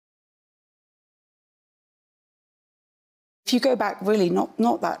if you go back really not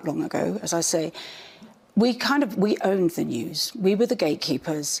that long ago, as I say, we owned the news. We were the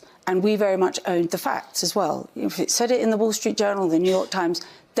gatekeepers, and we very much owned the facts as well. If it said it in the Wall Street Journal, the New York Times,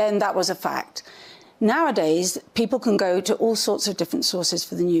 then that was a fact. Nowadays, people can go to all sorts of different sources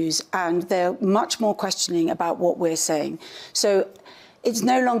for the news, and they're much more questioning about what we're saying. So it's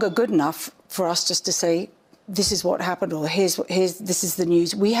no longer good enough for us just to say, this is what happened, or this is the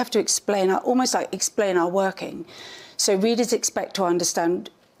news. We have to explain, almost like explain our working. So readers expect to understand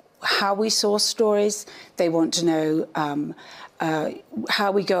how we source stories. They want to know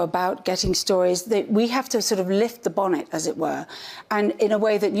how we go about getting stories. We have to sort of lift the bonnet, as it were, and in a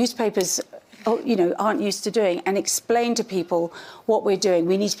way that newspapers aren't used to doing, and explain to people what we're doing.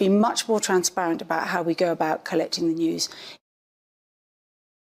 We need to be much more transparent about how we go about collecting the news.